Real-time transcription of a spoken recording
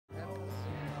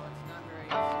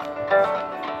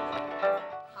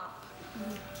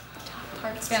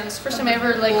Yeah, this is the first time I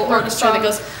ever like orchestra that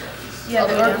goes. Yeah,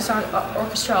 the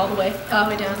orchestra all the way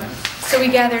down. So we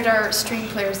gathered our string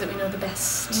players that we know the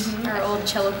best. Our old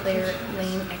cello player,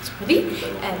 Lane Exworthy,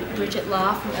 and Bridget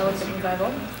Law from Elephant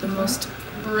Revival, the most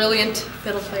brilliant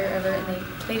fiddle player ever, and they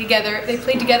play together. They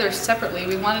played together separately.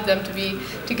 We wanted them to be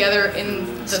together in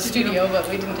the studio, but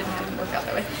we didn't work out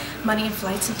that way. Money and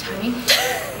flights and timing.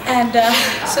 And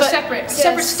so separate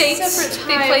states.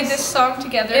 They played this song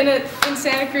together in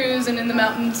Santa Cruz and in the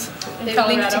mountains. They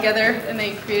linked together and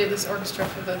they created this orchestra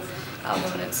for the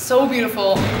album, and it's so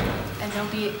beautiful. And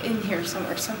they'll be in here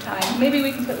somewhere sometime. Maybe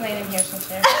we can put Lane in here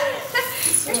sometime.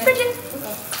 There's Bridget.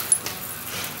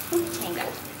 Hang on.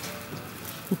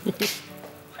 Okay.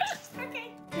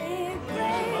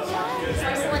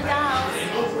 Porcelain dolls.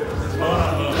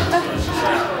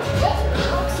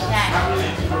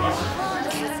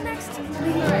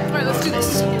 Alright, let's do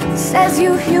this. Says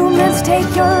you humans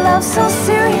take your love so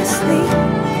seriously.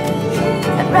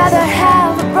 I'd rather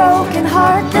have a broken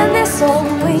heart than this old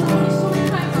wing.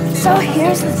 So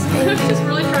here's the thing,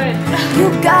 you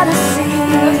gotta see,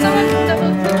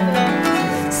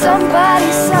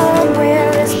 somebody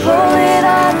somewhere is pulling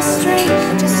on a string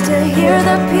just to hear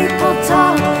the people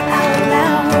talk out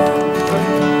loud.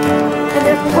 And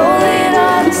they're pulling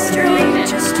on a string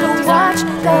just to watch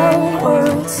the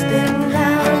world spin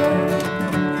round.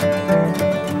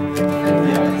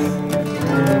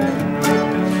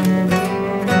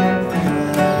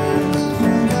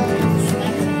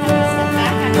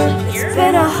 It's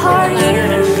been a hard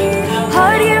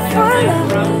year for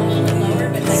love.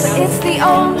 It's the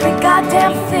only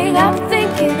goddamn thing I'm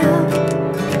thinking of.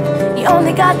 You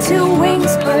only got 2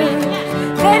 wings, bird,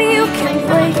 then you can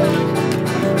wait.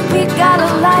 We got a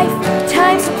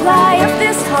lifetime supply of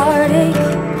this heartache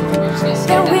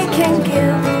that we can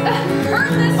give,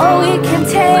 or we can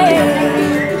take.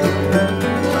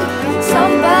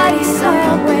 Somebody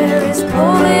somewhere is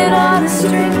pulling on a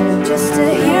string just to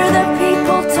hear the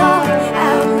people talk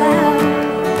out loud.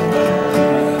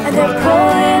 And they're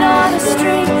pulling on a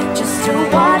string just to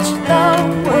watch the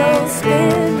world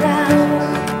spin round.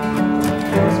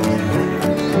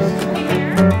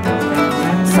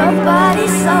 Somebody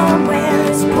somewhere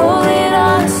is pulling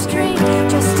on a string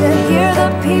just to hear the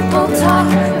people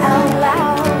talk out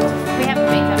loud.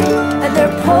 And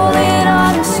they're pulling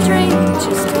on a string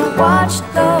just to watch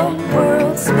the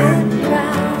world spin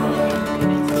round.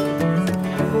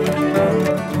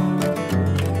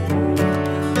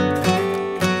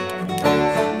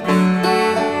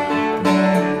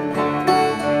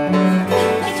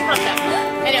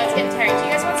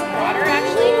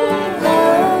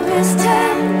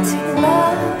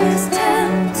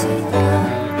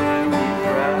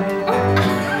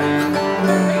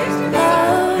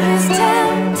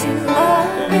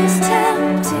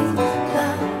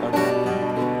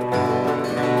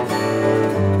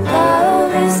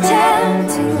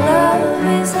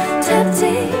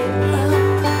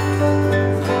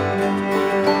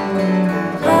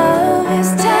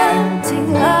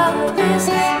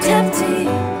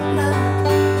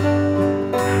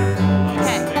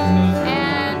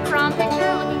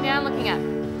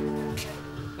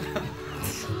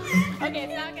 Okay,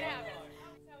 it's not gonna happen.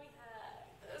 So we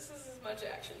have, this is as much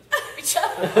action as each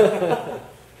other.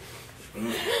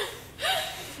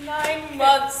 9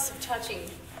 months of touching.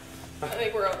 I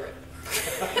think we're over it.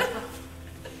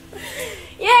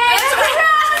 Yay!